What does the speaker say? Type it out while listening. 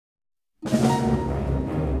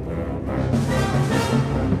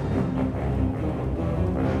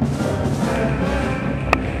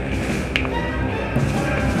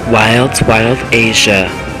Wild, wild Asia.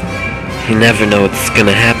 You never know what's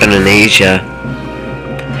gonna happen in Asia.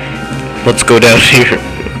 Let's go down here.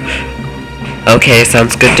 Okay,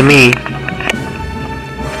 sounds good to me.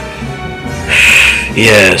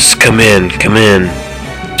 Yes, come in, come in.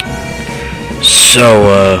 So,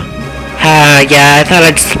 yeah, I thought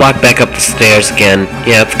I'd just walk back up the stairs again.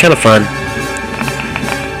 Yeah, it's kind of fun.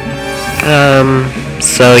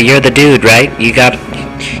 So you're the dude, right? You got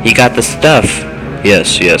the stuff.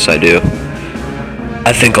 Yes, I do.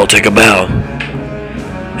 I think I'll take a bow.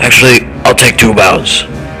 Actually, I'll take 2 bows.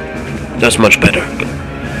 That's much better.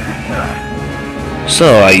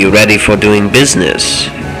 So, are you ready for doing business?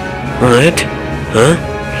 What? Huh?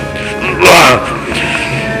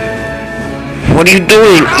 What are you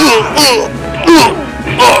doing?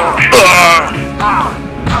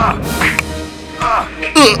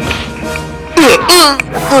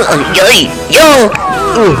 Yo!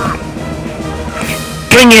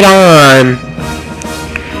 Bring it on!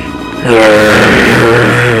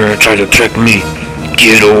 Try to trick me.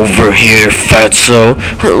 Get over here, fatso.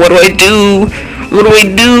 What do I do? What do I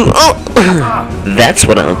do? Oh! That's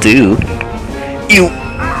what I'll do. You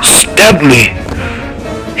stabbed me!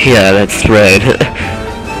 Yeah, that's right.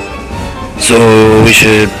 So, we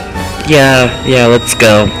should... Yeah, let's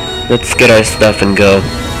go. Let's get our stuff and go.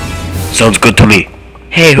 Sounds good to me.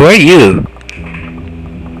 Hey, who are you?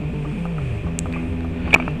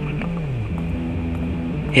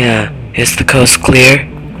 Yeah, is the coast clear?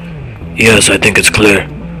 Yes, I think it's clear.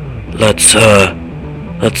 Let's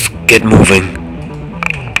get moving.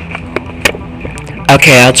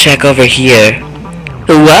 Okay, I'll check over here.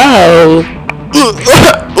 Whoa!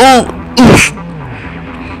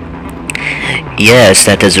 Yes,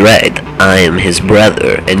 that is right. I am his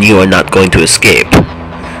brother, and you are not going to escape.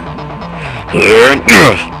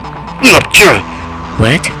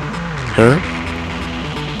 What? Huh?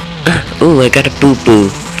 Ooh, I got a boo-boo.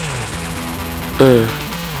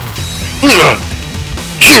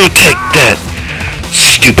 You take that,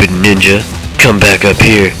 stupid ninja. Come back up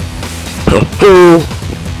here. Oh.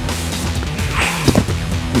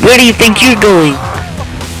 Where do you think you're going?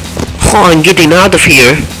 Oh, I'm getting out of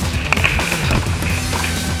here.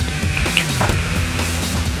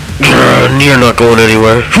 You're not going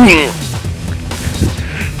anywhere.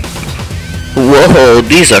 Whoa,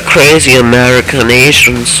 these are crazy American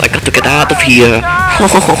Asians. I got to get out of here.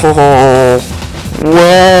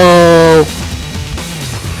 Whoa.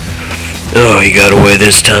 Oh, he got away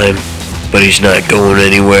this time. But he's not going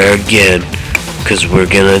anywhere again. Because we're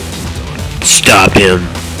gonna stop him.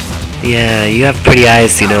 Yeah, you have pretty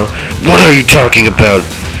eyes, you know. What are you talking about?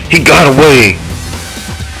 He got away.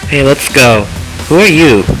 Hey, let's go. Who are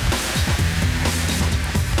you?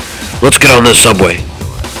 Let's get on this subway.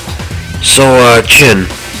 So, Chin,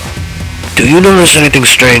 do you notice anything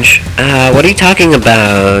strange? What are you talking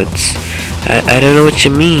about? I don't know what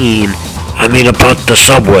you mean. I mean about the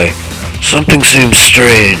subway. Something seems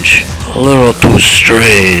strange. A little too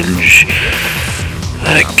strange.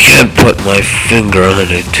 I can't put my finger on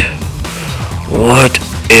it. What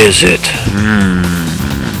is it?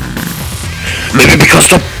 Maybe because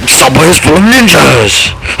the subway is full of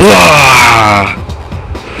ninjas! Ah!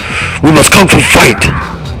 We must kung fu fight!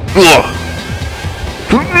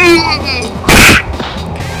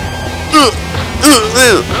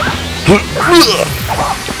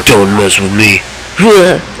 Don't mess with me.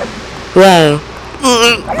 Wow.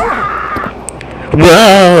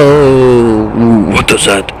 Whoa! What does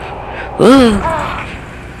that?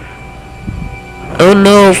 Oh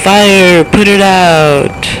no, fire! Put it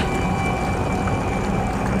out!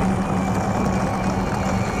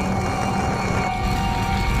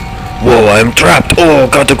 Whoa, I'm trapped! Oh,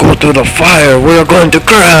 got to go through the fire! We're going to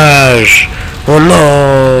crash! Oh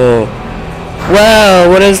no! Wow,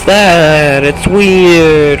 what is that? It's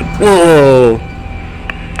weird! Whoa!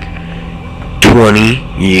 20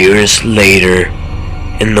 years later,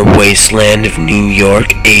 in the wasteland of New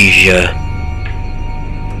York, Asia.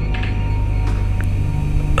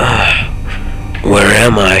 Where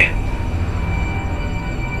am I?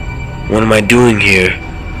 What am I doing here?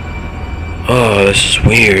 Oh, this is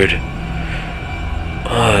weird.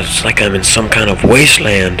 Oh, it's like I'm in some kind of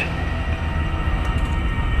wasteland.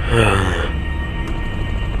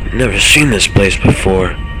 Never seen this place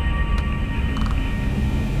before.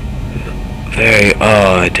 Very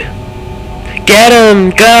odd. Get him!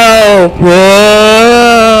 Go! Whoa!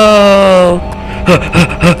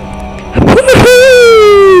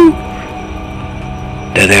 Woohoo!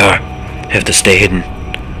 There they are. Have to stay hidden.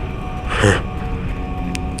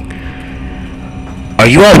 Are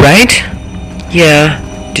you alright? Yeah.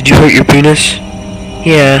 Did you hurt your penis?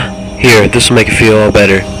 Yeah. Here, this will make you feel all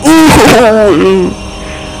better. Ooh.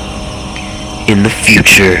 In the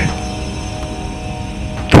future,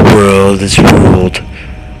 the world is ruled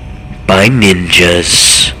by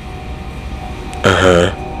ninjas.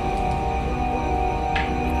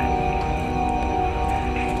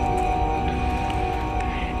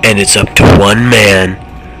 And it's up to one man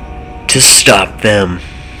to stop them.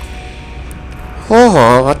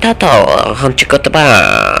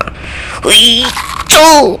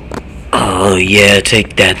 Oh, yeah,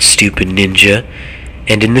 take that, stupid ninja.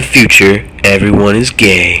 And in the future, everyone is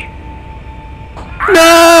gay.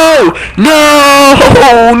 No! No!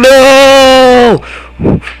 No!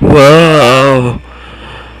 Whoa.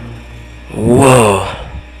 Whoa.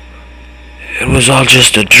 It was all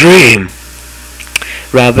just a dream.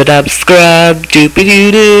 Rub-a-dub scrub,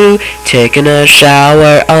 doopy-doo-doo, taking a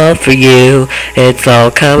shower all for you. It's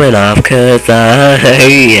all coming off 'cause I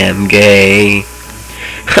am gay.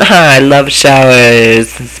 Haha, I love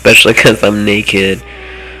showers, especially 'cause I'm naked.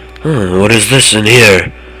 What is this in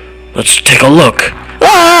here? Let's take a look.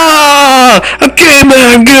 Ah! A gay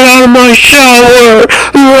man, get out of my shower!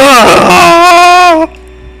 Ah!